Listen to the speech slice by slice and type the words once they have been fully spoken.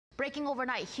Breaking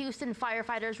overnight, Houston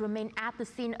firefighters remain at the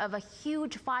scene of a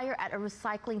huge fire at a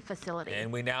recycling facility.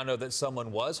 And we now know that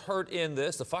someone was hurt in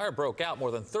this. The fire broke out more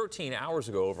than 13 hours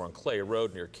ago over on Clay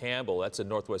Road near Campbell. That's in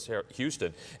northwest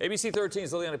Houston. ABC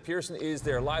 13's Liliana Pearson is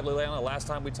there live. Liliana, last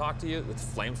time we talked to you, the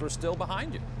flames were still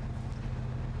behind you.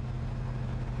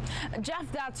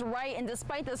 Jeff, that's right. And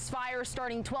despite this fire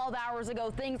starting 12 hours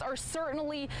ago, things are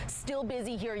certainly still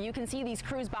busy here. You can see these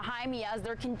crews behind me as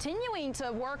they're continuing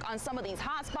to work on some of these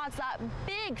hot spots. That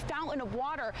big fountain of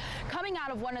water coming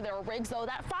out of one of their rigs, though.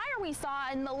 That fire we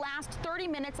saw in the last 30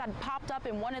 minutes had popped up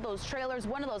in one of those trailers,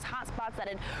 one of those hot spots that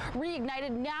had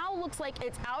reignited. Now looks like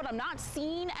it's out. I'm not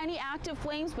seeing any active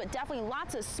flames, but definitely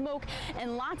lots of smoke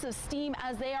and lots of steam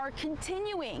as they are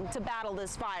continuing to battle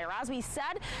this fire. As we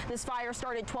said, this fire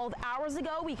started 12 hours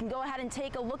ago. We can go ahead and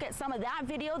take a look at some of that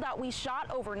video that we shot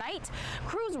overnight.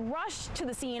 Crews rushed to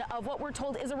the scene of what we're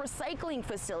told is a recycling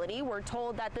facility. We're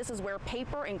told that this is where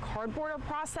paper and cardboard are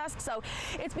processed. So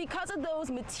it's because of those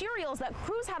materials that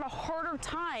crews had a harder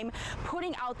time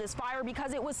putting out this fire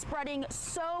because it was spreading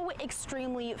so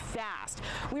extremely fast.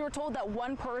 We were told that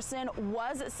one person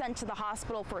was sent to the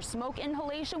hospital for smoke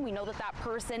inhalation. We know that that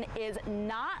person is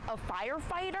not a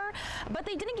firefighter, but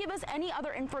they didn't give us any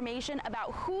other information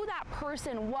about who that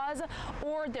person was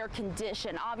or their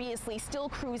condition. Obviously, still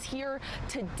crews here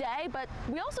today, but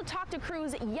we also talked to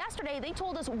crews yesterday. They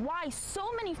told us why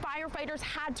so many firefighters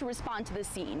had to respond to the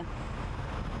scene.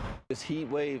 This heat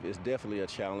wave is definitely a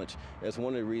challenge. That's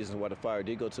one of the reasons why the fire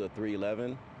did go to a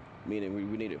 311, meaning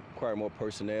we need to acquire more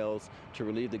personnel to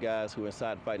relieve the guys who are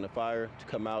inside fighting the fire, to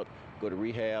come out, go to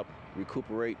rehab,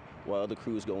 recuperate, while other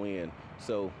crews go in.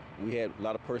 So we had a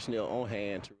lot of personnel on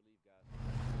hand to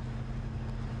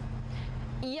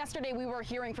Yesterday, we were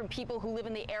hearing from people who live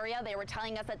in the area. They were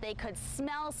telling us that they could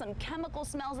smell some chemical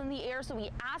smells in the air. So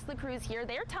we asked the crews here.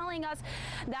 They're telling us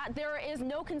that there is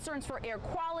no concerns for air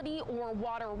quality or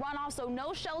water runoff. So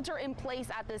no shelter in place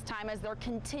at this time as they're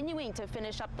continuing to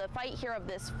finish up the fight here of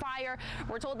this fire.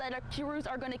 We're told that our crews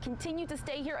are going to continue to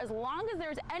stay here as long as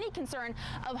there's any concern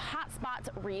of hot spots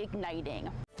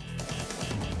reigniting.